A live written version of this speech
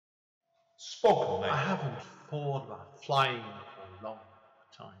Spoken I Name. haven't thought about flying for a long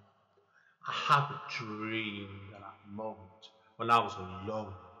time. I haven't dreamed of that moment when I was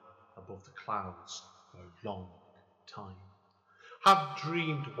alone above the clouds for a long time. I haven't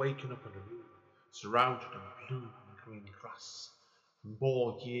dreamed of waking up in a room surrounded in blue and green grass for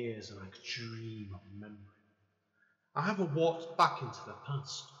more years than I could dream of remembering. I haven't walked back into the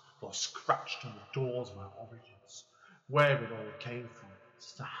past or scratched on the doors of my origins, where it all came from,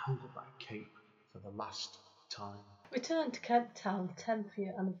 since I held up that cape for the last time. Return to Cape Town 10th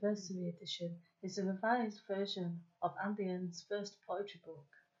Year Anniversary Edition is a revised version of Andy N's first poetry book.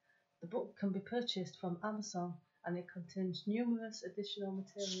 The book can be purchased from Amazon and it contains numerous additional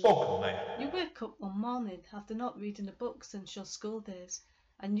material. Spoken Name. You wake up one morning after not reading a book since your school days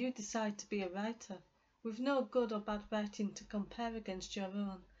and you decide to be a writer. With no good or bad writing to compare against your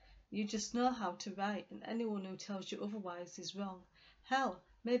own. You just know how to write and anyone who tells you otherwise is wrong. Hell,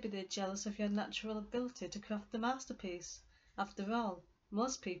 maybe they're jealous of your natural ability to craft the masterpiece. After all,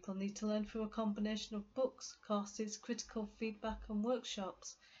 most people need to learn through a combination of books, courses, critical feedback and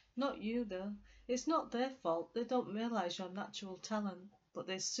workshops. Not you though. It's not their fault they don't realise your natural talent, but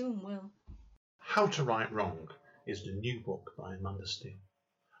they soon will. How to Write Wrong is the new book by Amanda Steele.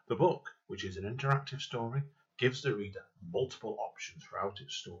 The book, which is an interactive story, gives the reader multiple options throughout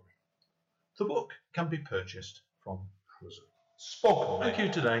its story. The book can be purchased from Amazon. Spoken Thank Name.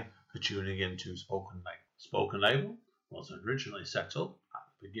 you today for tuning in to Spoken Label. Spoken Label was originally set up at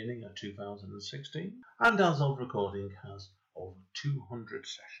the beginning of 2016 and as of recording has over 200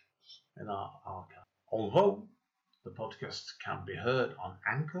 sessions in our archive. Although the podcast can be heard on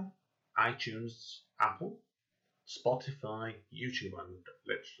Anchor, iTunes, Apple, Spotify, YouTube and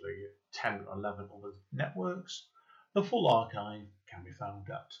literally 10 or 11 other networks, the full archive can be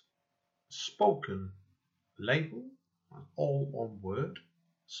found at Spoken Label, all one word,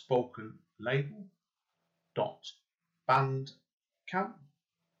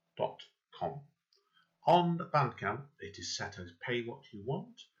 spokenlabel.bandcamp.com. On Bandcamp, it is set as pay what you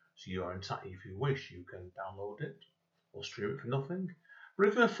want, so you are entitled, if you wish, you can download it or stream it for nothing. But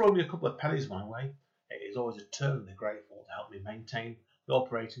if you throw me a couple of pennies my way, it is always eternally grateful to help me maintain the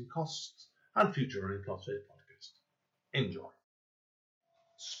operating costs and future running costs of this podcast. Enjoy.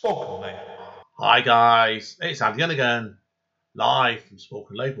 Spoken Name. Hi guys, it's Andy again, live from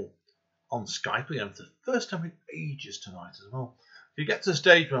Spoken Label on Skype again for the first time in ages tonight as well. If you get to the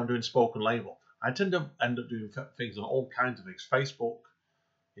stage where I'm doing Spoken Label, I tend to end up doing things on all kinds of things, Facebook,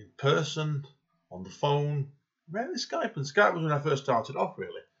 in person, on the phone, rarely Skype, and Skype was when I first started off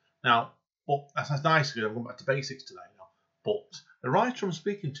really. Now, but that's nice because I'm going back to basics today now. But the writer I'm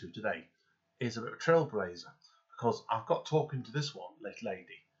speaking to today is a bit of a trailblazer because I've got talking to this one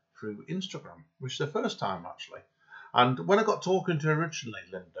lady through Instagram, which is the first time actually. And when I got talking to her originally,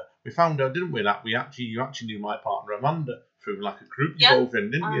 Linda, we found out, didn't we, that you actually knew my partner Amanda through like a group you both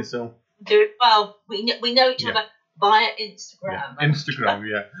in, didn't you? So well, we know each other via Instagram. Yeah, Instagram,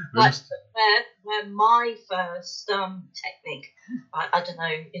 yeah. Like where my first technique, I don't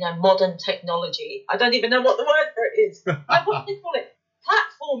know, modern technology. I don't even know what the word for it is. What do they call it?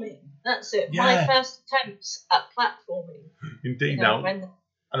 Platforming. That's it. Yeah. My first attempts at platforming. Indeed. When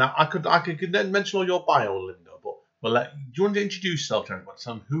And I could then mention all your bio, Linda, but do you want to introduce yourself to everyone,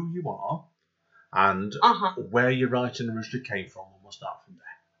 tell them who you are and where your writing originally came from, and we'll start from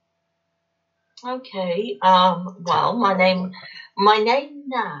there. Okay. Well, my name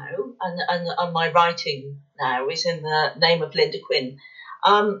now and my writing now is in the name of Linda Quinn.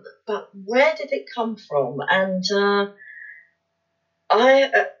 But where did it come from? And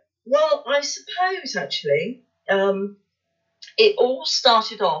I suppose actually, it all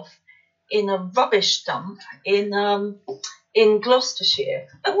started off in a rubbish dump in Gloucestershire.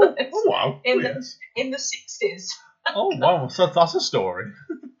 Oh wow! in the 60s. Oh wow! So that's a story.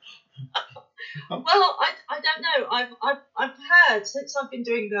 Well, I don't know. I've heard since I've been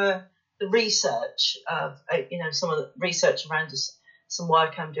doing the research of some of the research around some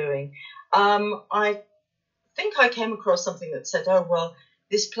work I'm doing. I think I came across something that said, oh well,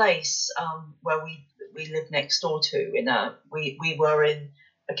 this place where we lived next door to we were in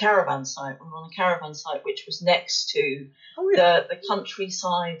a caravan site. We were on a caravan site which was next to the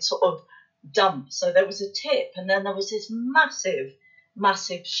countryside sort of dump. So there was a tip, and then there was this massive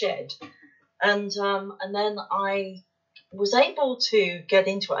shed. And then I was able to get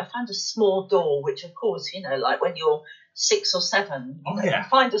into it. I found a small door, which of course, like when you're 6 or 7, you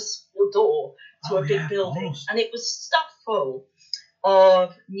find a small door to a big building. And it was stuffed full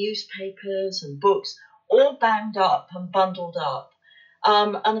of newspapers and books, all bound up and bundled up.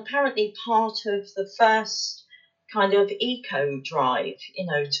 And apparently part of the first kind of eco drive,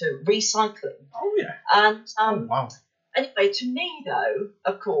 to recycling. Oh yeah. And Wow. anyway, to me though,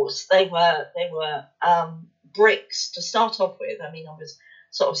 of course, they were bricks to start off with. I mean, I was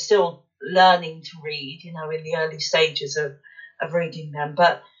sort of still learning to read, in the early stages of reading them,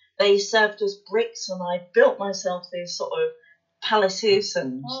 but they served as bricks, and I built myself these sort of palaces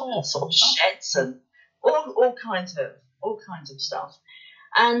and sort of sheds and all kinds of stuff.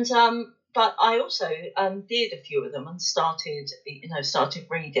 And but I also did a few of them and started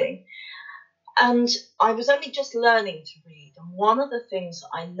reading. And I was only just learning to read, and one of the things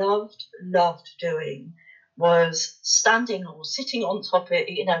I loved doing was standing or sitting on top of it,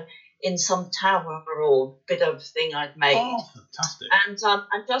 in some tower or bit of thing I'd made. Oh, fantastic. And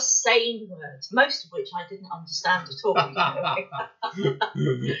just saying words, most of which I didn't understand at all.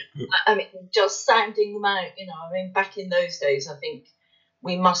 I mean, just sounding them out, I mean, back in those days, I think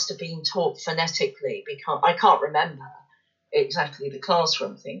we must have been taught phonetically, because I can't remember exactly the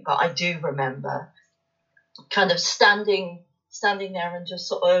classroom thing, but I do remember kind of standing there and just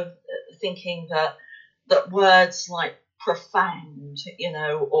sort of thinking that words like profound,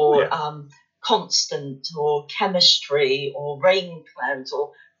 or constant, or chemistry, or rain clouds,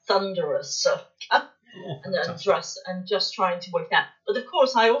 or thunderous, and just trying to work out. But of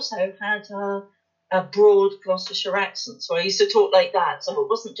course, I also had a broad Gloucestershire accent, so I used to talk like that. So it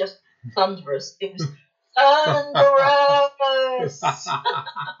wasn't just thunderous; it was thunderous.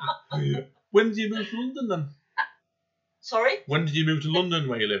 When did you move to London then? Sorry? When did you move to London,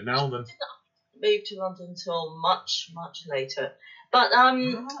 where you live now then? Moved to London until much later, but I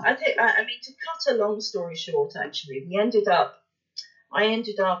mean, to cut a long story short, actually, I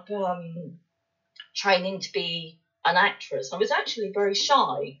ended up training to be an actress. I was actually very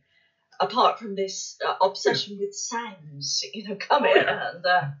shy, apart from this obsession with sounds, coming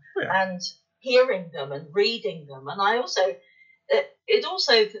and hearing them and reading them, and I also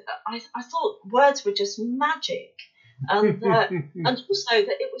I thought words were just magic. And also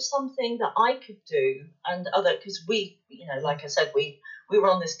that it was something that I could do, and because we, like I said, we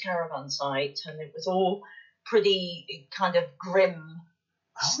were on this caravan site, and it was all pretty kind of grim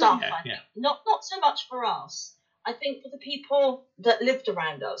stuff. Yeah, I think. Not so much for us. I think for the people that lived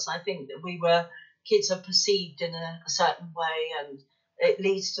around us, I think that kids are perceived in a certain way, and it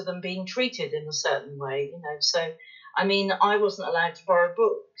leads to them being treated in a certain way, So, I mean, I wasn't allowed to borrow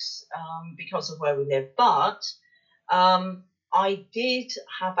books because of where we lived, but I did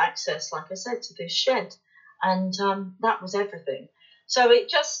have access, like I said, to this shed, and that was everything. So it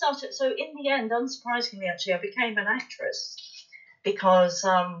just started. So in the end, unsurprisingly, actually, I became an actress because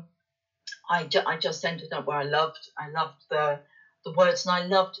I just ended up where I loved the words,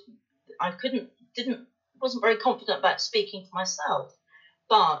 and I wasn't very confident about speaking for myself.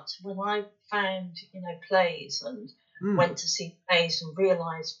 But when I found, plays and went to see plays and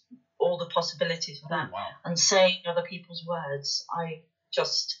realised all the possibilities of that, and saying other people's words, I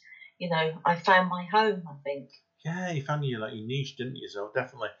just, I found my home, I think. Yeah, you found your niche, didn't you? So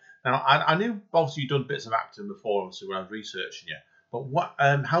definitely. Now, I knew obviously you'd done bits of acting before, obviously when I was researching you. But what?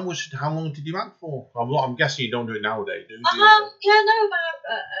 How long did you act for? I'm guessing you don't do it nowadays, do you?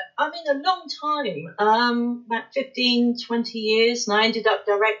 A long time. About 15, 20 years, and I ended up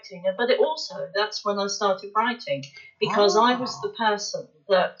directing it. But that's when I started writing, because I was the person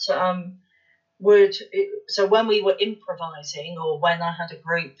that so when we were improvising, or when I had a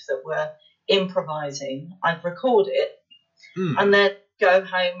group that were improvising, I'd record it and then go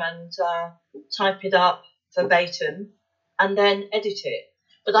home and type it up verbatim and then edit it.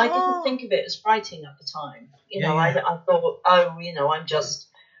 But I didn't think of it as writing at the time. I thought, I'm just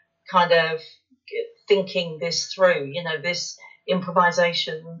kind of thinking this through, this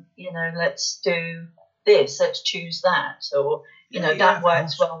improvisation, let's do this, let's choose that, or, that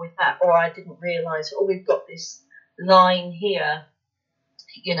works well with that. Or I didn't realise, we've got this line here,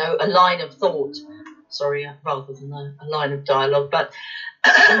 a line of thought, sorry, rather than a line of dialogue, but...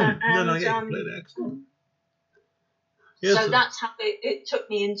 completely excellent. So that's how it took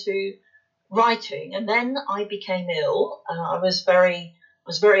me into writing, and then I became ill. I was very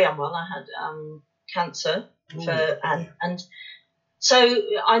unwell. I had cancer, and so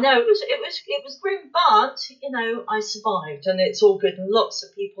I know it was grim, but I survived, and it's all good. And lots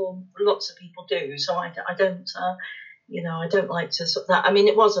of people do. So I don't I don't like to sort of that. I mean,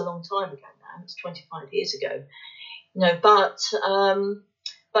 it was a long time ago now. It's 25 years ago.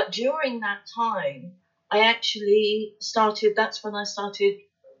 But during that time, I actually that's when I started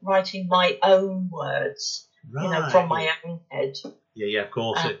writing my own words, from my own head. Yeah, of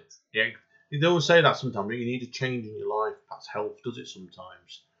course. They always say that sometimes, you need a change in your life. That's health, does it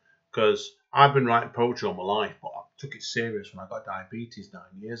sometimes? Because I've been writing poetry all my life, but I took it serious when I got diabetes 9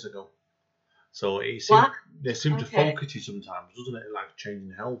 years ago. So they seem to focus you sometimes, doesn't it? Like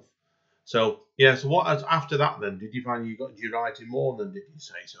changing health. So yeah. So after that then? Did you find you writing more than did you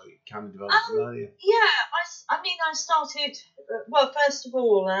say? So it kind of developed from there. Yeah. I started. Well, first of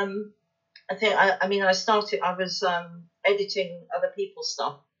all, I think I started. I was editing other people's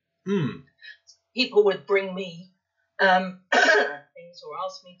stuff. People would bring me things or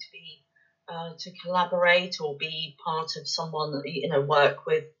ask me to be to collaborate or be part of someone, work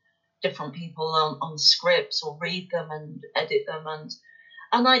with different people on scripts or read them and edit them,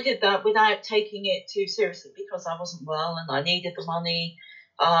 and I did that without taking it too seriously because I wasn't well and I needed the money,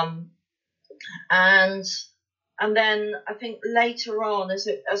 and then I think later on as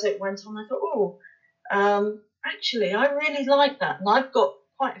it went on, I thought, actually I really like that, and I've got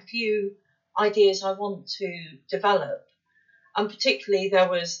quite a few ideas I want to develop. And particularly there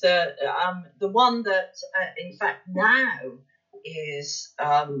was the one that in fact now is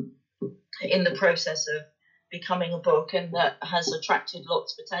in the process of becoming a book and that has attracted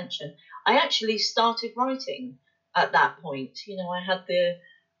lots of attention. I actually started writing at that point. I had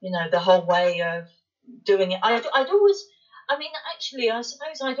the whole way of doing it. I'd always, I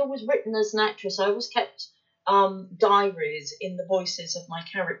suppose I'd always written as an actress. I always kept diaries in the voices of my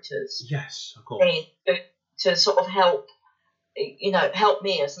characters. Yes, of course. To sort of help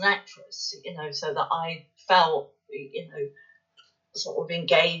me as an actress, so that I felt, sort of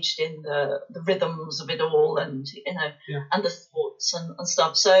engaged in the rhythms of it all and, and the thoughts and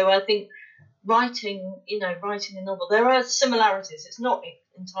stuff. So I think writing a novel, there are similarities. It's not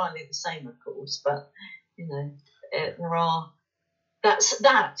entirely the same, of course, but, there are.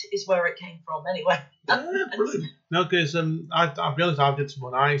 That is where it came from, anyway. Yeah, brilliant. No, because I'll be honest, I did some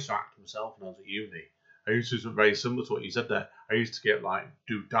when I used to act myself when I was at uni. I used to do something very similar to what you said there. I used to get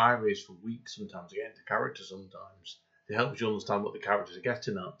do diaries for weeks sometimes to get into characters sometimes. It helps you understand what the characters are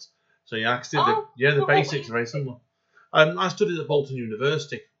getting at. So the basics are very similar. I studied at Bolton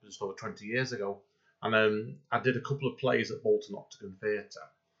University just over 20 years ago, and I did a couple of plays at Bolton Octagon Theatre,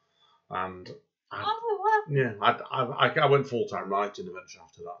 and I went full time writing eventually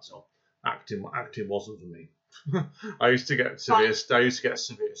after that. So acting wasn't for me. I used to get severe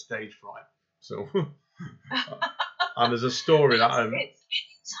stage fright. So. And there's a story that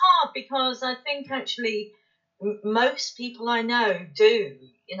it's hard because I think actually most people I know do,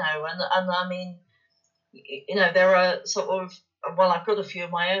 and I mean, there are sort of, well, I've got a few of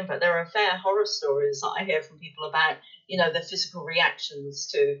my own, but there are fair horror stories that I hear from people about, the physical reactions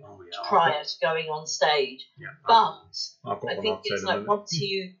to prior to going on stage. Yeah, but I think it's like once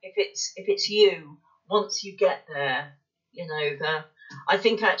you get there, I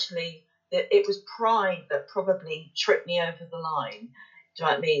think actually it was pride that probably tripped me over the line. Do you know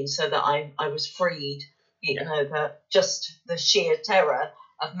what I mean? So that I was freed, that just the sheer terror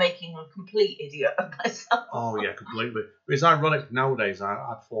of making a complete idiot of myself. Oh yeah, completely. It's ironic nowadays.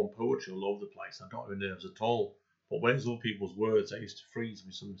 I'd form poetry all over the place. I don't have nerves at all. But when it's other people's words, it used to freeze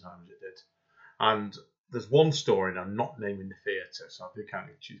me sometimes. It did. And there's one story, and I'm not naming the theatre, so I think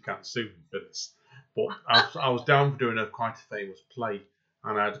you can't sue me for this. But I was down for doing quite a famous play.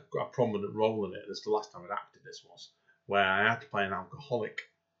 And I had a prominent role in it. This is the last time I'd acted. This was where I had to play an alcoholic,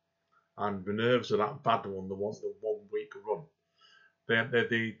 and the nerves of that bad one, the 1 week run.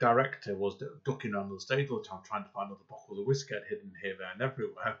 The director was ducking around the stage all the time, trying to find other bottles of whiskey hidden here, there, and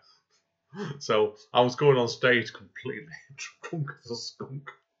everywhere. So I was going on stage completely drunk as a skunk.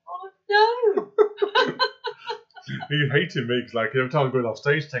 Oh no! He hated me because, every time I was going off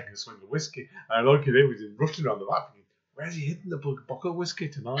stage, taking a swing of whiskey, and all he did was rushing around the back. Where's he hidden the bottle of whiskey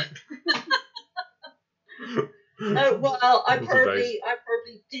tonight? Well, I probably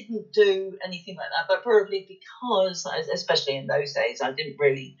didn't do anything like that, but probably because, especially in those days, I didn't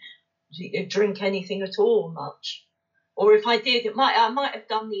really drink anything at all much. Or if I did, I might have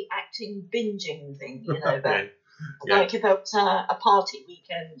done the acting binging thing, that. Yeah. Like if it was a party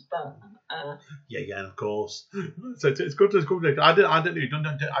weekend, but yeah, of course. So it's good. I didn't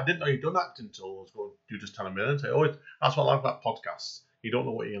know you'd done acting until I was going. You just telling me, didn't you? That's what I like about podcasts. You don't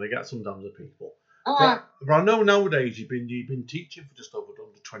know what you're going to get sometimes with people. But I know nowadays you've been teaching for just over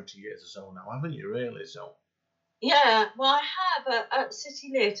 20 years or so now, haven't you? Really? So. Yeah, well, I have at City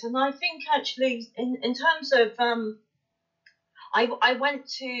Lit, and I think actually in terms of I went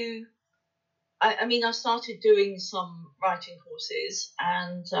to. I started doing some writing courses,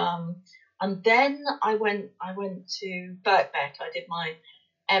 and then I went to Birkbeck. I did my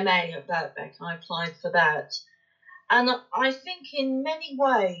MA at Birkbeck. I applied for that, and I think in many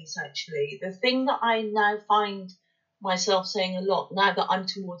ways, actually, the thing that I now find myself saying a lot now that I'm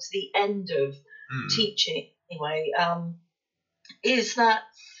towards the end of teaching anyway, is that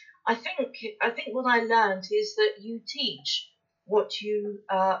I think what I learned is that you teach what you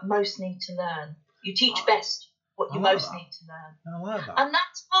most need to learn. You teach best what you most need to learn. I like that. And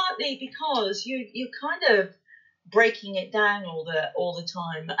that's partly because you're kind of breaking it down all the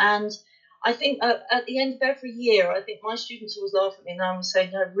time. And I think at the end of every year, I think my students always laugh at me and I would say,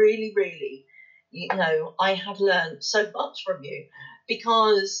 no, really, really, I have learned so much from you,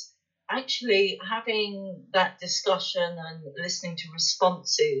 because actually having that discussion and listening to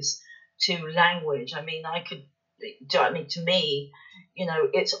responses to language, to me,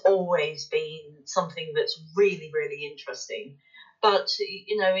 it's always been something that's really, really interesting. But,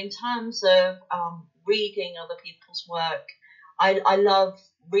 in terms of reading other people's work, I love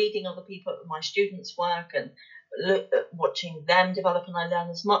reading other my students' work and watching them develop, and I learn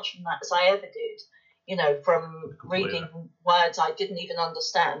as much from that as I ever did, from reading words I didn't even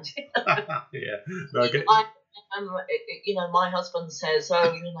understand. Yeah. No, my husband says,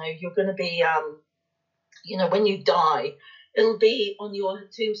 you're going to be, when you die, it'll be on your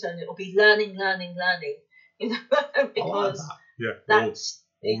tombstone, it'll be learning, because that's...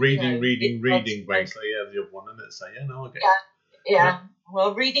 Or reading, basically. Yeah, the other one, isn't it? So, yeah, no, I get it. Yeah.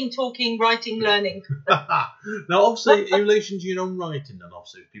 Well, reading, talking, writing, learning. Now, obviously, in relation to your own writing, and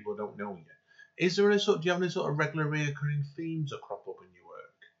obviously, if people don't know you, do you have any sort of regular reoccurring themes that crop up in your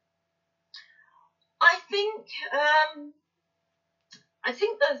work? I think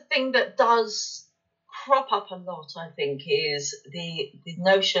the thing that does crop up a lot, I think, is the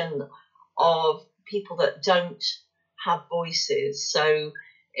notion of people that don't have voices. So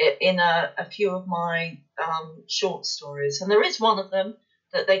in a few of my short stories, and there is one of them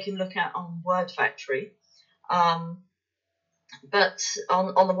that they can look at on Word Factory, but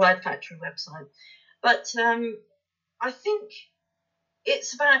on the Word Factory website. But I think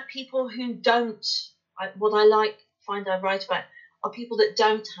it's about people who don't. What I write about are people that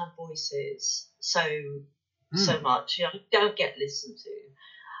don't have voices so much, don't get listened to,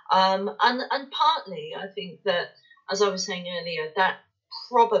 and partly I think that, as I was saying earlier, that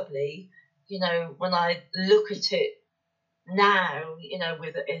probably, when I look at it now,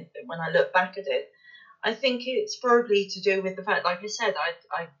 when I look back at it, I think it's probably to do with the fact, like I said,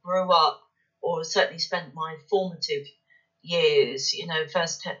 I grew up, or certainly spent my formative years,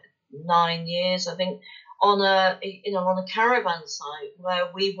 first 9 years, I think, on a caravan site where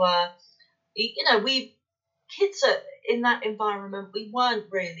we were, kids in that environment, we weren't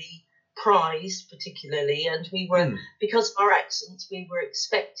really prized particularly, and we were, because of our accents, we were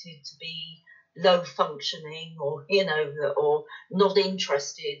expected to be low functioning, or or not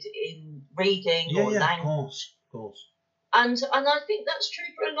interested in reading or language. Of course. And I think that's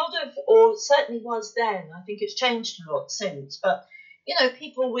true for a lot of, or certainly was then. I think it's changed a lot since. But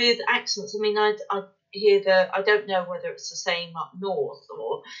people with accents. I hear I don't know whether it's the same up north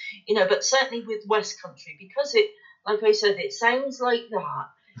or, but certainly with West Country, because it, like I said, it sounds like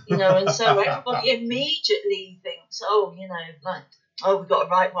that. And so everybody immediately thinks, we've got a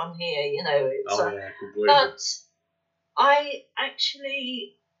right one here, completely. But I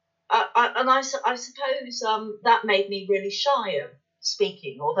actually, I suppose that made me really shy of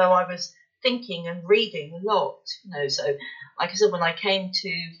speaking, although I was thinking and reading a lot, so like I said, when I came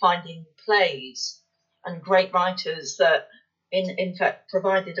to finding plays and great writers that in fact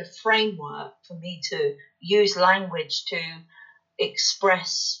provided a framework for me to use language to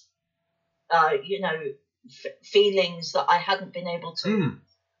express, feelings that I hadn't been able to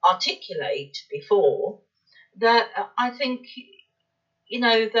articulate before, that I think,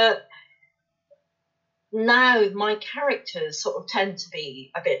 that now my characters sort of tend to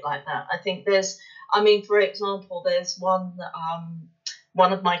be a bit like that. I think for example, there's one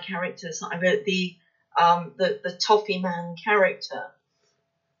of my characters that I wrote, the Toffee Man character.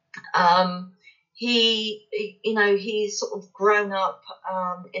 He's sort of grown up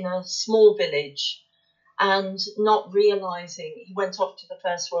in a small village, and not realizing, he went off to the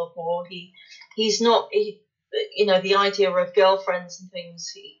First World War. The idea of girlfriends and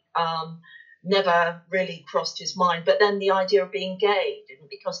things, never really crossed his mind. But then the idea of being gay didn't,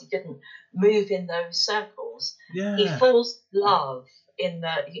 because he didn't move in those circles. Yeah. He falls in love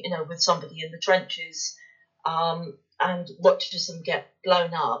with somebody in the trenches, and watches them get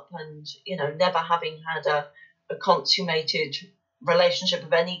blown up, and never having had a consummated relationship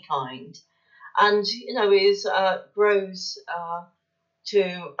of any kind, and grows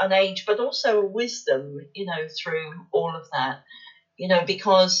to an age, but also a wisdom, through all of that,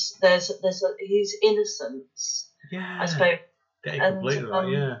 because there's his innocence. Yeah, I suppose. completely right.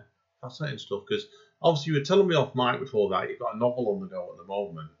 Yeah, fascinating stuff, because obviously you were telling me off mic before that you've got a novel on the go at the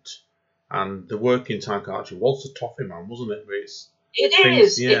moment, and the working title actually was The Toffee Man, wasn't it? It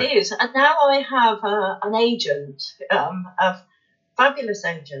is. And now I have an agent, a fabulous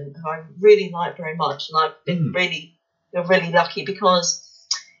agent who I really like very much, and I've been really lucky because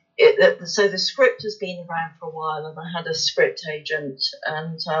so the script has been around for a while, and I had a script agent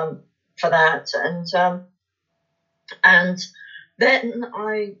and for that, and then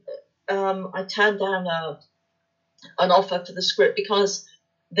I turned down an offer for the script because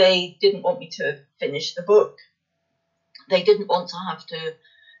they didn't want me to finish the book. They didn't want to have to,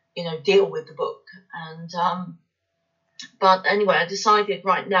 deal with the book. And but anyway, I decided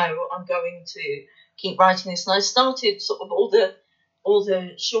right now I'm going to keep writing this, and I started sort of all the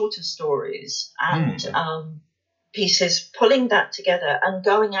shorter stories and pieces, pulling that together and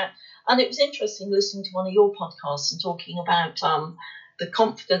going out. And it was interesting listening to one of your podcasts and talking about the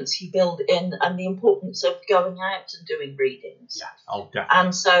confidence you build in and the importance of going out and doing readings. Yeah, definitely.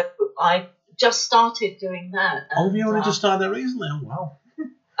 And so I just started doing that. And, you only just started that recently? Oh, wow.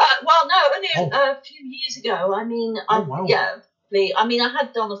 Well, no, only a few years ago. I mean, wow. Yeah, I mean, I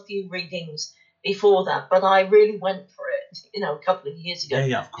had done a few readings before that, but I really went for it, a couple of years ago.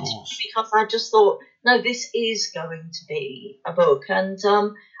 Yeah, of course. Because I just thought, no, this is going to be a book, and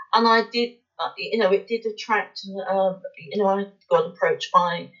I did, it did attract, I got approached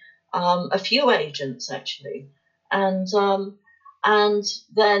by a few agents actually, and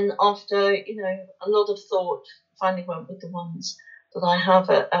then after a lot of thought, finally went with the ones that I have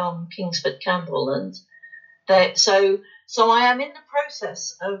at Kingsford Campbell, and so I am in the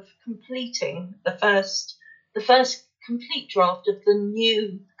process of completing the first complete draft of the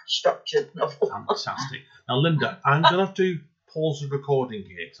new structured novel. Fantastic. Now, Linda, I'm going to have to pause the recording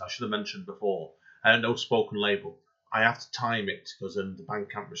here because I should have mentioned before. No spoken label. I have to time it because of the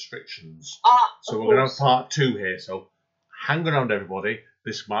Bandcamp restrictions. So we're going to have part 2 here. So hang around, everybody.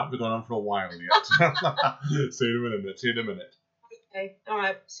 This might be going on for a while yet. See you in a minute. Okay. All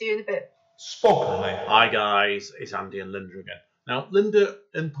right. See you in a bit. Spoken label. Hi guys, it's Andy and Linda again. Now, Linda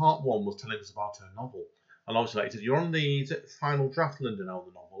in part 1 was telling us about her novel. And obviously, like, you're on the final draft, Linda, now, of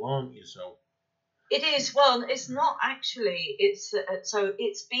the novel, aren't you? So it is. Well, it's not actually. It's so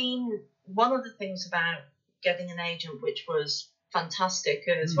it's been one of the things about getting an agent, which was fantastic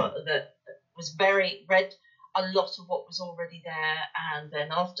as well. That was read a lot of what was already there, and then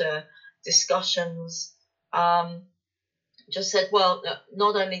after discussions, just said, well,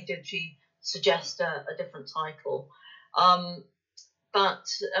 not only did she suggest a different title, but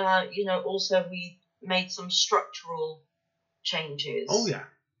also we made some structural changes. Oh yeah.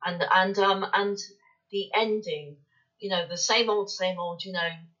 And the ending, the same old,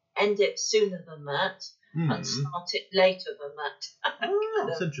 end it sooner than that and start it later than that. Oh,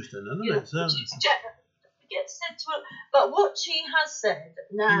 that's interesting, isn't it? Gets said to her, but what she has said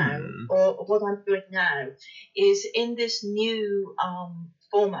now, or what I'm doing now, is in this new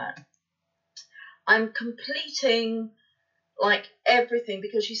format, I'm completing like everything,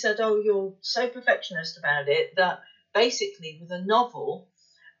 because she said, oh, you're so perfectionist about it that basically with a novel,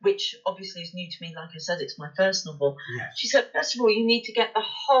 which obviously is new to me, like I said, it's my first novel. Yes. She said, first of all, you need to get the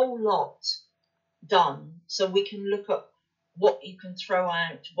whole lot done so we can look at what you can throw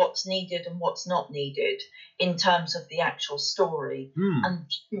out, what's needed and what's not needed in terms of the actual story. And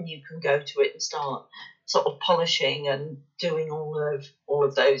then you can go to it and start sort of polishing and doing all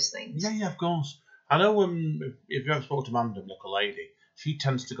of those things. Yeah, of course. I know if you ever spoke to Amanda, like a lady, she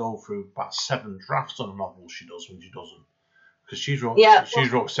tends to go through about 7 drafts on a novel she does when she doesn't. Because she's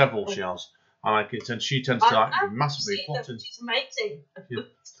wrote several, she has. And like it, and she tends to like massively plotting. She's amazing. Yeah,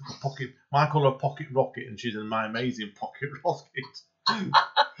 I call her a pocket rocket, and she's my amazing pocket rocket.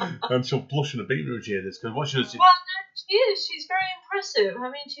 And she'll blush and a beat me when she hears this, because what she does. Well, she is. She's very impressive. I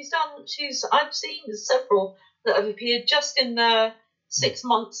mean, I've seen several that have appeared just in the 6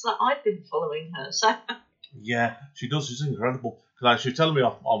 months that I've been following her. So. Yeah, she does. She's incredible. Because she was telling me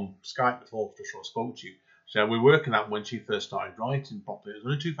on Skype before I spoke to you. So we're working out when she first started writing properly. It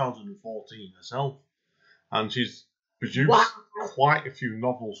was only 2014 herself, and she's produced quite a few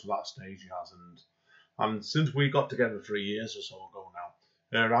novels for that stage. She has, and since we got together 3 years or so ago now,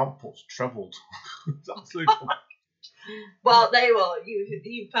 her output's trebled. It's absolutely. Well, there you are.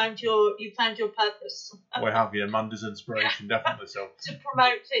 You found your purpose. We have Amanda's inspiration, definitely. So to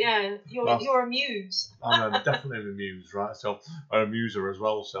promote, you're a muse. I'm definitely a muse, right? So I'm a muser as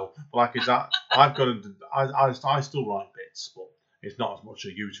well. So, but like is that I've got into, I still write bits, but it's not as much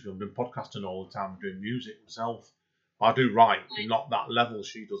as I used to. I've been podcasting all the time, doing music myself. I do write, not that level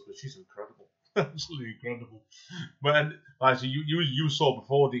she does, but she's incredible. Absolutely incredible. But like, so you saw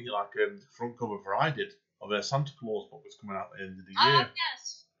before, didn't you? Like the front cover for I did of a Santa Claus book that's coming out at the end of the year.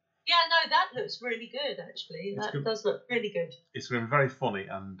 Yes. Yeah, no, that looks really good, actually. That does look really good. It's going to be very funny.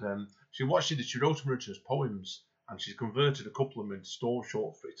 And what she did, she wrote them originally as poems, and she's converted a couple of them into short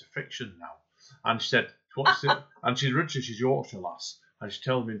to fiction now. And she said, and she's Yorkshire lass, and she's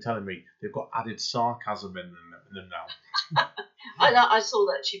telling me they've got added sarcasm in them now. I saw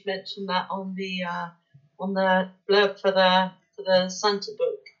that she'd mentioned that on the blurb for the Santa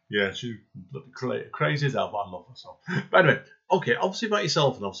book. Yeah, she's crazy as hell, but I love her so. But anyway, okay, obviously about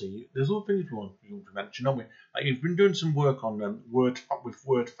yourself, and obviously there's other things you want to mention, haven't we? Like you've been doing some work on Word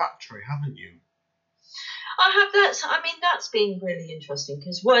Factory, haven't you? I have that. I mean, that's been really interesting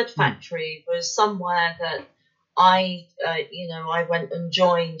because Word Factory was somewhere that I went and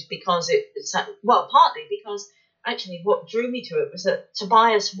joined because partly because actually what drew me to it was that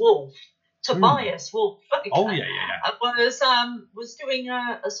Tobias Wolff. Oh yeah. Was doing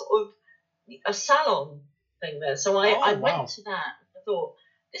a sort of a salon thing there. So I went to that. I thought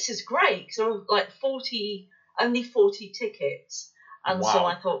this is great. So like only 40 tickets, and so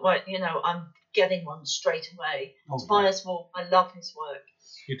I thought, right, I'm getting one straight away. Tobias Wolff, I love his work.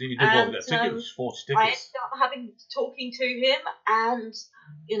 You did well get tickets, 40 tickets. I ended up talking to him and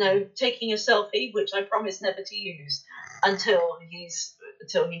taking a selfie, which I promised never to use until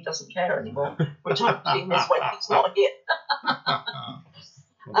he doesn't care anymore, which I presume is when he's not here.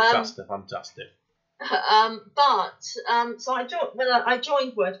 Fantastic. So I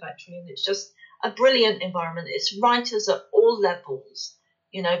joined Word Factory, and it's just a brilliant environment. It's writers at all levels,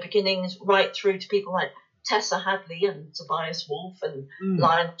 beginning right through to people like Tessa Hadley and Tobias Wolff and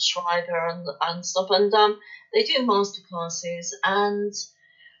Lionel Schreiber and stuff. And they do masterclasses. And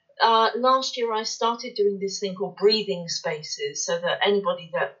last year I started doing this thing called breathing spaces, so that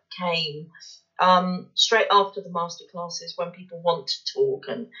anybody that came straight after the masterclasses, when people want to talk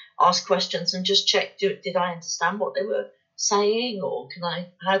and ask questions and just check, did I understand what they were saying, or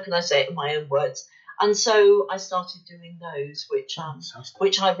how can I say it in my own words? And so I started doing those, which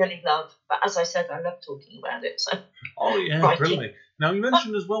I really love. But as I said, I love talking about it. So brilliantly. Now you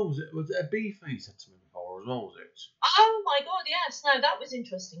mentioned as well, was it a beef you said to me before as well, was it? Oh my God, yes. No, that was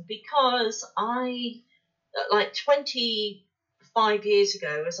interesting because I, like 25 years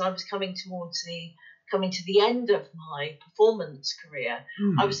ago, as I was coming to the end of my performance career,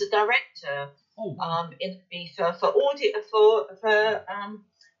 I was a director in Ibiza for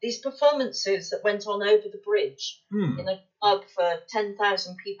these performances that went on over the bridge in a club for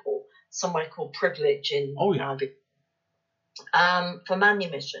 10,000 people, somewhere called Privilege in Ibiza, for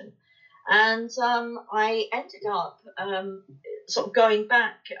Manumission. And I ended up sort of going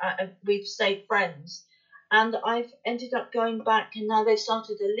back. We've stayed friends, and I've ended up going back, and now they've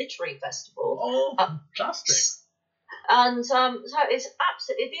started a literary festival. Oh, fantastic! And so it is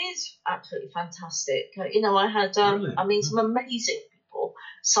absolutely fantastic. I had some amazing people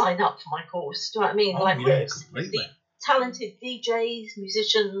sign up for my course. Do you know what I mean? Completely. Talented DJs,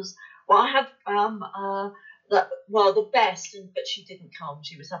 musicians. Well, I have the best, but she didn't come.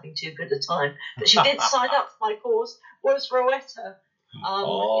 She was having too good a time. But she did sign up for my course. Was Rowetta.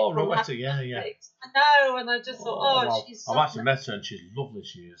 Rowetta, yeah. I know, and I just thought, she's. I've actually met her, and she's lovely.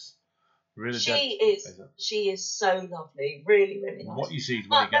 She is. Really. She is so lovely. Really, really nice. What you see is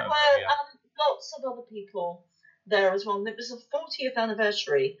when you get there were lots of other people there as well. And it was the 40th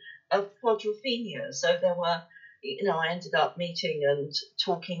anniversary of Quadrophenia, so there were. I ended up meeting and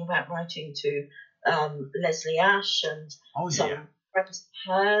talking about writing to Leslie Ash and some friends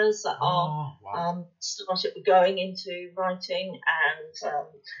of hers that are started going into writing, and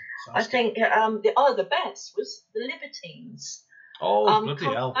I think the best was the Libertines. Bloody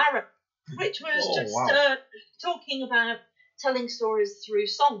hell! Barrett, which was talking about telling stories through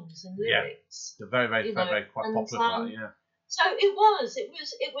songs and lyrics. They're very quite popular. Yeah. So it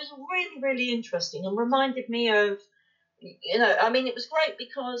was really, really interesting, and reminded me of, it was great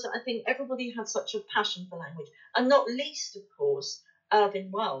because I think everybody had such a passion for language, and not least, of course, Irvine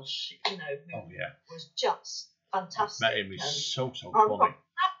Welsh, who was just fantastic. I met him, he's so funny.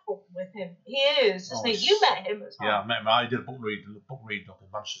 With him, he is. Isn't he? You met him as well. Yeah, I met him. I did a book reading up in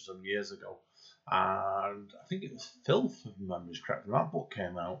Manchester some years ago, and I think it was Filth, if memory's correct. That book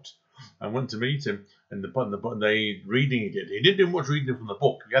came out. I went to meet him in the reading he did. He didn't do much reading from the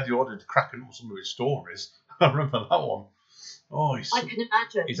book. He had the audience cracking up some of his stories. I remember that one. I can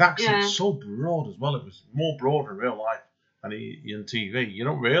imagine. His accent's so broad as well. It was more broad in real life than in TV. You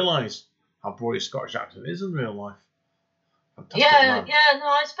don't realise how broad his Scottish accent is in real life. Fantastic man.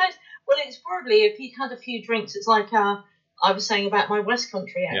 I suppose. Well, it's broadly, if he'd had a few drinks, it's like I was saying about my West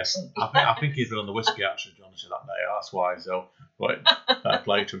Country Yes, accent. I think he's been on the whiskey actually, Jonathan, that day. That's why. So, but fair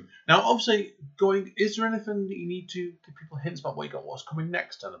play to him. Now, obviously, is there anything that you need to give people hints about what's coming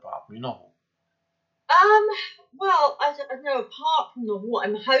next, then, apart from your novel? Well, I don't know. Apart from what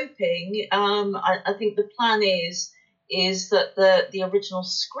I'm hoping, I think the plan is that the original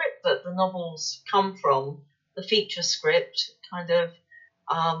script that the novels come from, the feature script, kind of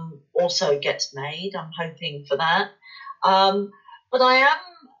also gets made. I'm hoping for that. But I am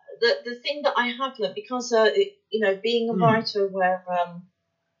the thing that I have learned, because being a writer where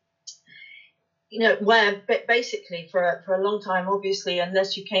basically for a long time, obviously,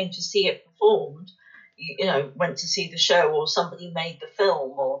 unless you came to see it performed, went to see the show, or somebody made the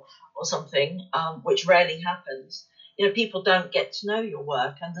film or something, which rarely happens. People don't get to know your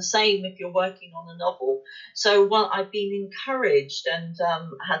work, and the same if you're working on a novel. So I've been encouraged and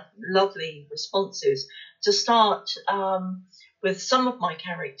had lovely responses to start with some of my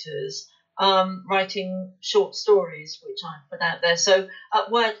characters writing short stories, which I put out there. So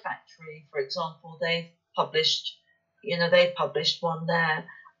at Word Factory, for example, they've published one there,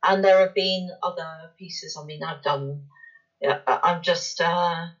 and there have been other pieces. I mean, I'm just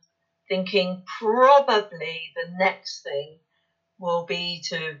thinking probably the next thing will be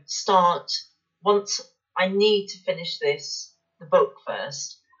to start, once I need to finish the book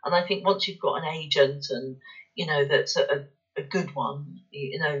first. And I think once you've got an agent and, that's a good one,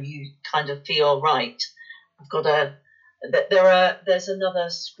 you kind of feel, right, I've got there's another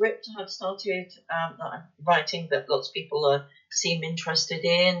script I've started that I'm writing that lots of people seem interested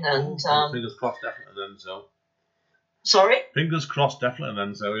in. And fingers crossed, definitely then, so. Sorry? Fingers crossed, definitely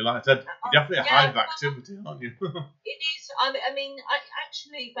then, so. Like I said, you're definitely a hive of activity, aren't you? It is. I mean,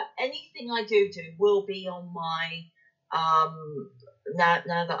 but anything I do will be on my, now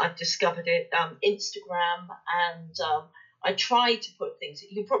that I've discovered it, Instagram, and I try to put things.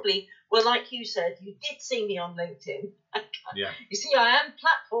 You probably, well, like you said, you did see me on LinkedIn. Yeah. You see, I am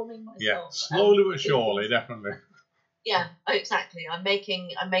platforming myself. Yeah, slowly but surely, definitely. Yeah, exactly. I'm making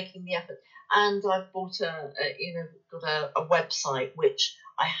the effort, and I've got a website which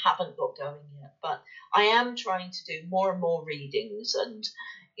I haven't got going yet, but I am trying to do more and more readings, and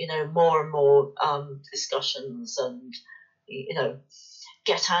more and more discussions, and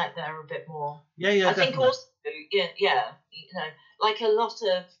get out there a bit more. Yeah, I definitely. think also, like a lot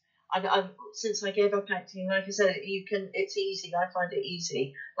of. I've since I gave up acting, like I said, it's easy. I find it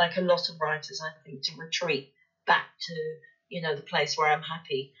easy, like a lot of writers, I think, to retreat back to the place where I'm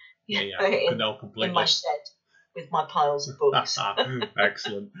happy. Completely. In my shed with my piles of books.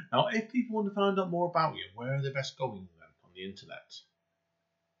 Excellent. Now, if people want to find out more about you, where are they best going then on the internet?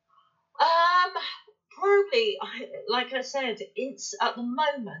 Probably, like I said, it's at the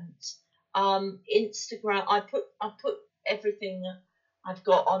moment. Instagram. I put everything I've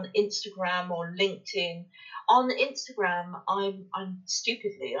got on Instagram or LinkedIn. On Instagram, I'm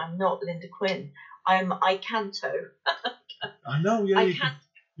not Linda Quinn. I'm Icanto. I know, yeah.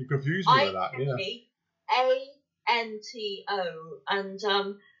 You confused me with that, yeah. ANTO. And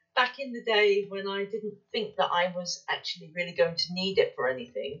back in the day when I didn't think that I was actually really going to need it for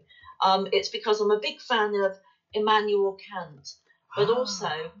anything, it's because I'm a big fan of Immanuel Kant, but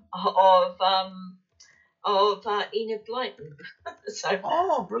also of Enid Blyton. So.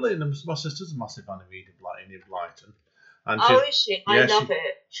 Brilliant! My sister's a massive fan of Enid Blyton. And is she? I love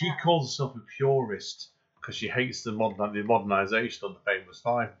it. She calls herself a purist because she hates the modernisation of the famous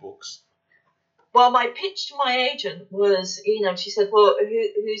 5 books. Well, my pitch to my agent was, she said, well, who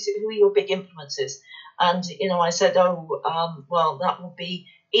are your big influences? And, I said, well, that would be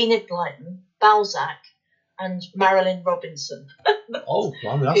Enid Blyton, Balzac, and Marilyn Robinson. Oh,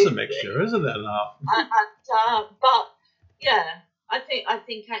 blimey, that's a mixture, isn't it? But yeah, I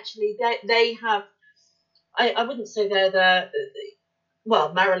think actually they have. I wouldn't say they're the.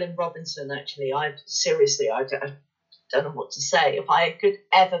 Well, Marilyn Robinson. Actually, I don't know what to say. If I could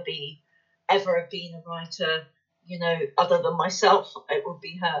ever have been a writer, other than myself, it would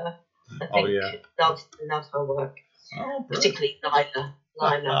be her. I think love her work. Oh, particularly Lila.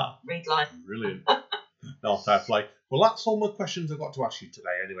 Read Lila. Brilliant. No, fair play. Well, that's all my questions I've got to ask you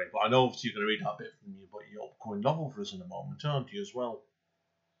today anyway, but I know obviously you're going to read that bit from your upcoming novel for us in a moment, aren't you, as well?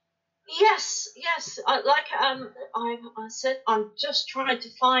 Yes. I said, I'm just trying to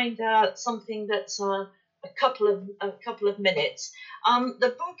find something that's a couple of minutes.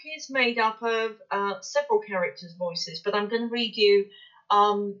 The book is made up of several characters' voices, but I'm going to read you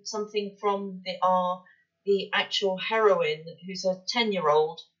something from the actual heroine, who's a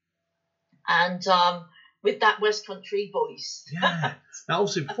 10-year-old, and with that West Country voice. Yeah. Now,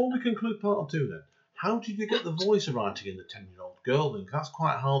 obviously, before we conclude part 2, then, How did you get the voice writing in the 10-year-old girl then? 'Cause that's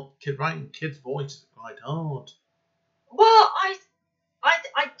quite hard. Writing kids' voice is quite hard. Well,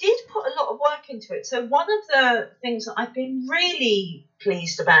 I did put a lot of work into it. So one of the things that I've been really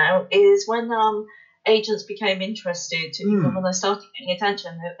pleased about is when agents became interested, when they started getting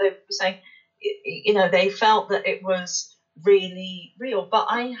attention, they were saying, they felt that it was really real. But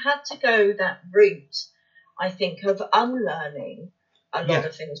I had to go that route, I think, of unlearning a lot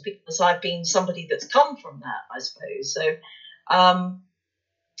of things, because I've been somebody that's come from that, I suppose. So,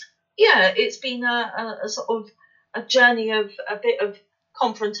 it's been a sort of a journey of a bit of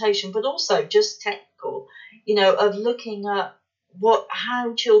confrontation, but also just technical, of looking at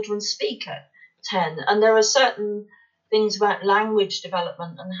how children speak at 10. And there are certain things about language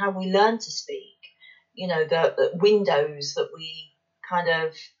development and how we learn to speak, the windows that we kind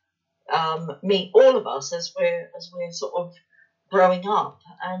of meet, all of us, as we're sort of growing up.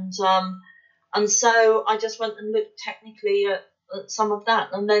 And so I just went and looked technically at some of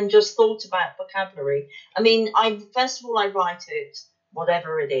that, and then just thought about vocabulary. I mean, first of all, I write it,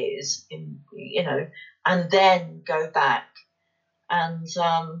 whatever it is, and then go back and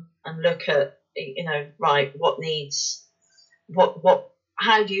look at, right, what needs,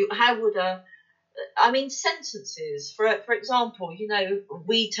 how would sentences, for example,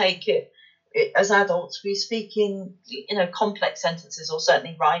 we take it as adults, we speak in, complex sentences, or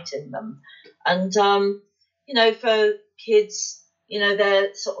certainly write in them. And, for kids,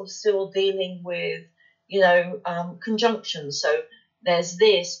 they're sort of still dealing with, conjunctions. So there's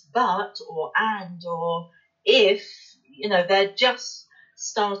this, but, or and, or if, they're just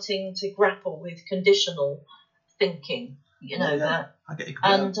starting to grapple with conditional thinking, that. I get you.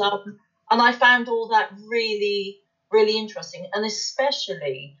 And I found all that really, really interesting. And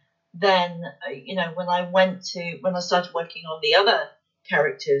especially then, when I started working on the other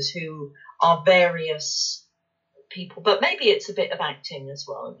characters, who are various people, but maybe it's a bit of acting as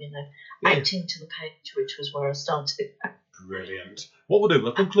well, acting to the page, which was where I started. Brilliant. What we'll do,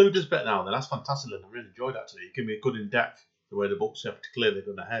 we'll conclude this bit now then. That's fantastic, Linda. I really enjoyed that today. You give me a good in-depth, the way the books have clearly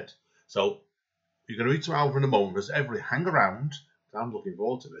gone ahead. So you're going to read to Alva in a moment, but everybody hang around. I'm looking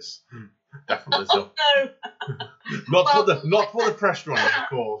forward to this. Definitely so. Oh, no. Not for the pressure on it, of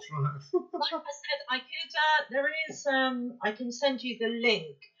course. Like I said, I can send you the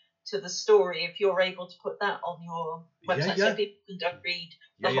link to the story if you're able to put that on your website, so people can go read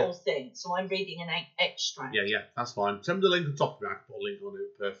the whole thing. So I'm reading an extract. Yeah, that's fine. Send me the link on top of it. I can put a link on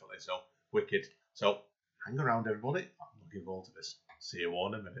it perfectly. So wicked. So hang around, everybody. I'm looking forward to this. See you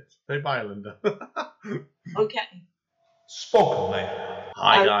all in a minute. Say bye, Linda. Okay. Spoken Mate.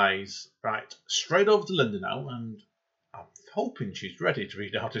 Hi guys. Right, straight over to Linda now, and I'm hoping she's ready to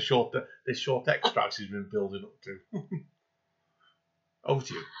read out this short extract she's been building up to. Over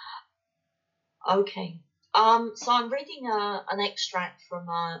to you. Okay. So I'm reading an extract from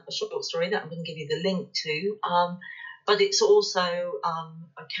a short story that I'm going to give you the link to. But it's also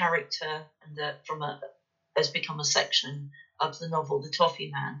a character and has become a section of the novel, The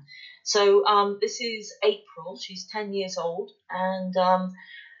Toffee Man. So this is April. She's 10 years old, and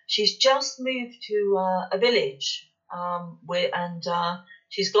she's just moved to a village, and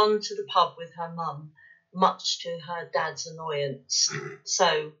she's gone to the pub with her mum, much to her dad's annoyance.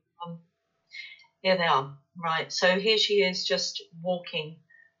 So here they are. Right, so here she is, just walking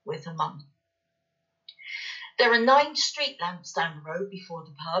with her mum. There are 9 street lamps down the road before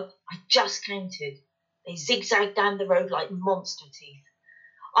the pub. I just counted. They zigzag down the road like monster teeth.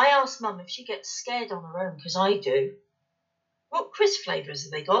 I asked Mum if she gets scared on her own, because I do. What crisp flavours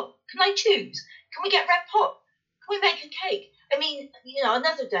have they got? Can I choose? Can we get red pop? Can we make a cake? I mean,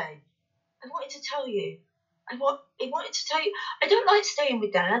 another day. I wanted to tell you. I don't like staying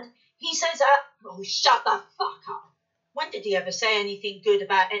with Dad. He says that. Oh, shut the fuck up. When did he ever say anything good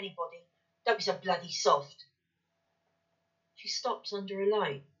about anybody? Don't be so bloody soft. She stops under a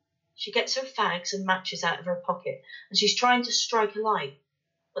light. She gets her fags and matches out of her pocket, and she's trying to strike a light,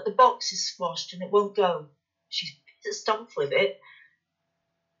 but the box is squashed and it won't go. She's pissed off with it.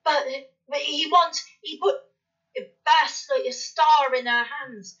 But he put a bass like a star in her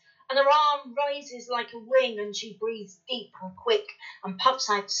hands, and her arm rises like a wing, and she breathes deep and quick and puffs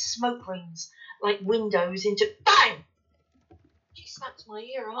out smoke rings like windows into bang! She smacks my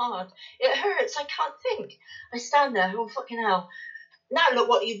ear hard. It hurts. I can't think. I stand there. Oh, fucking hell. Now look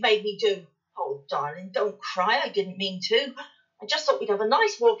what you've made me do. Oh, darling, don't cry. I didn't mean to. I just thought we'd have a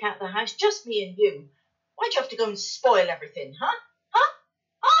nice walk out of the house, just me and you. Why'd you have to go and spoil everything, huh? Huh?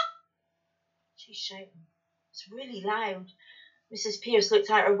 She's shouting. It's really loud. Mrs. Pierce looks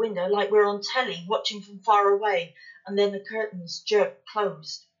out her window like we're on telly, watching from far away, and then the curtains jerk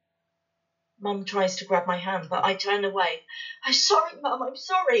closed. Mum tries to grab my hand, but I turn away. I'm sorry, Mum, I'm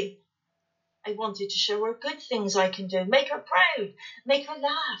sorry. I wanted to show her good things I can do, make her proud, make her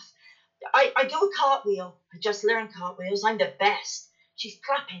laugh. I do a cartwheel. I just learned cartwheels. I'm the best. She's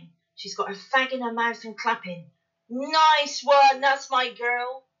clapping. She's got her fag in her mouth and clapping. Nice one, that's my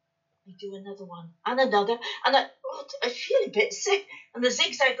girl. I do another one, and another, and I feel a bit sick, and the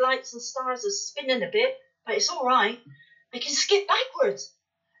zigzag lights and stars are spinning a bit, but it's all right. I can skip backwards.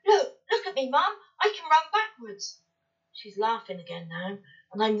 Look at me, Mum. I can run backwards. She's laughing again now,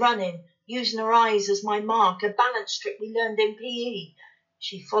 and I'm running, using her eyes as my mark, a balance trick we learned in PE.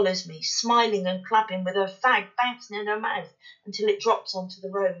 She follows me, smiling and clapping with her fag bouncing in her mouth until it drops onto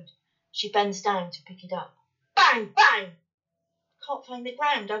the road. She bends down to pick it up. Bang, bang! Can't find the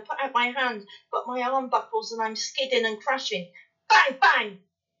ground. I put out my hand, but my arm buckles and I'm skidding and crashing. Bang, bang!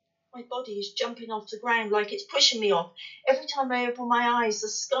 My body is jumping off the ground like it's pushing me off. Every time I open my eyes, the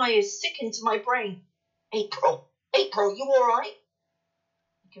sky is sickened to my brain. April, you all right?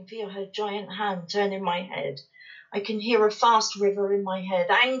 I can feel her giant hand turning my head. I can hear a fast river in my head.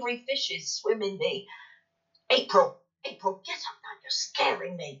 Angry fishes swim in me. April, get up now. You're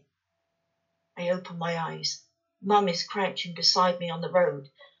scaring me. I open my eyes. Mum is crouching beside me on the road.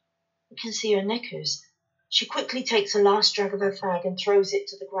 I can see her knickers. She quickly takes a last drag of her fag and throws it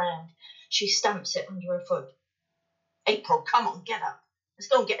to the ground. She stamps it under her foot. April, come on, get up. Let's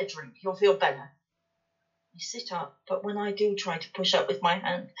go and get a drink. You'll feel better. I sit up, but when I do try to push up with my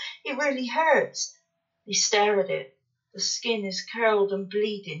hand, it really hurts. I stare at it. The skin is curled and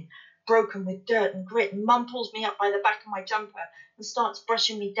bleeding, broken with dirt and grit, and Mum pulls me up by the back of my jumper and starts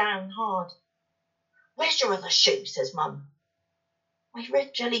brushing me down hard. Where's your other shoe? Says Mum. My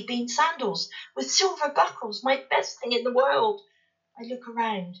red jelly bean sandals with silver buckles, my best thing in the world. I look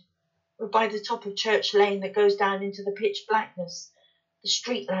around. We're by the top of Church Lane that goes down into the pitch blackness. The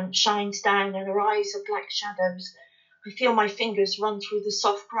street lamp shines down and her eyes are black shadows. I feel my fingers run through the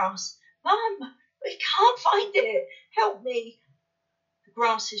soft grass. Mum, I can't find it. Help me. The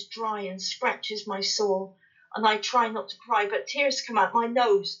grass is dry and scratches my sore, and I try not to cry, but tears come out my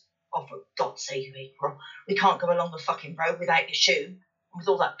nose. Oh, for God's sake, April, we can't go along the fucking road without your shoe. And with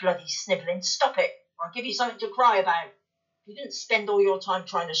all that bloody snivelling, stop it, or I'll give you something to cry about. If you didn't spend all your time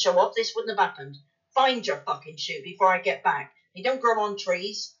trying to show off, this wouldn't have happened. Find your fucking shoe before I get back. They don't grow on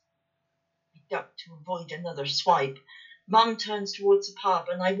trees. I duck to avoid another swipe. Mum turns towards the pub,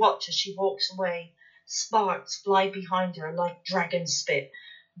 and I watch as she walks away. Sparks fly behind her like dragon spit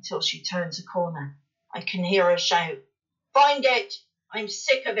until she turns a corner. I can hear her shout, "Find it! I'm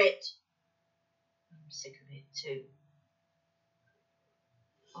sick of it." I'm sick of it too.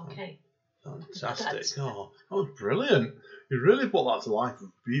 Okay. Fantastic. Oh, that was brilliant. You really put that to life.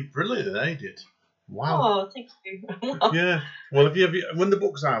 Brilliant, eh, did? Wow. Oh, thank you. Yeah. Well, if you when the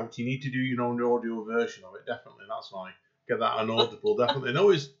book's out, you need to do your own audio version of it. Definitely, that's why. Get that on Audible. Definitely. No,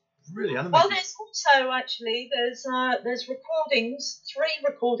 it's really animated. Well, there's also actually there's recordings, 3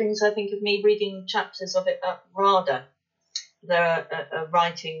 recordings I think of me reading chapters of it at RADA. They're a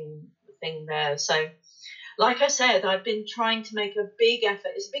writing thing there. So, like I said, I've been trying to make a big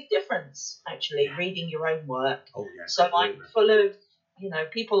effort. It's a big difference actually reading your own work. Oh yes. So I'm full of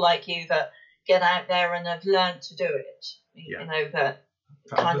people like you that get out there and have learned to do it. Yeah. That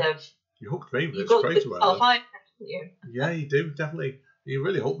kind of. You hooked me with You've it got straight the away. haven't you? Yeah, you do, definitely. You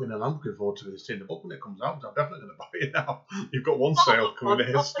really hooked me, and I'm looking forward to seeing the book when it comes out. I'm definitely going to buy it now. You've got one sale coming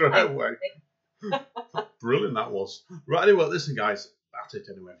in straight away. Brilliant that was. Right, anyway, listen, guys, that's it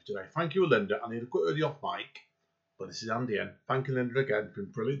anyway for today. Thank you, Linda. I need to cut early off mic, but this is Andy, and thank you, Linda, again. It's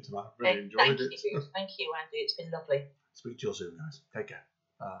been brilliant tonight. I've really enjoyed it. Thank you, Andy. It's been lovely. Speak to you soon, guys. Take care.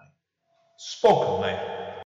 Bye. Spoken Label.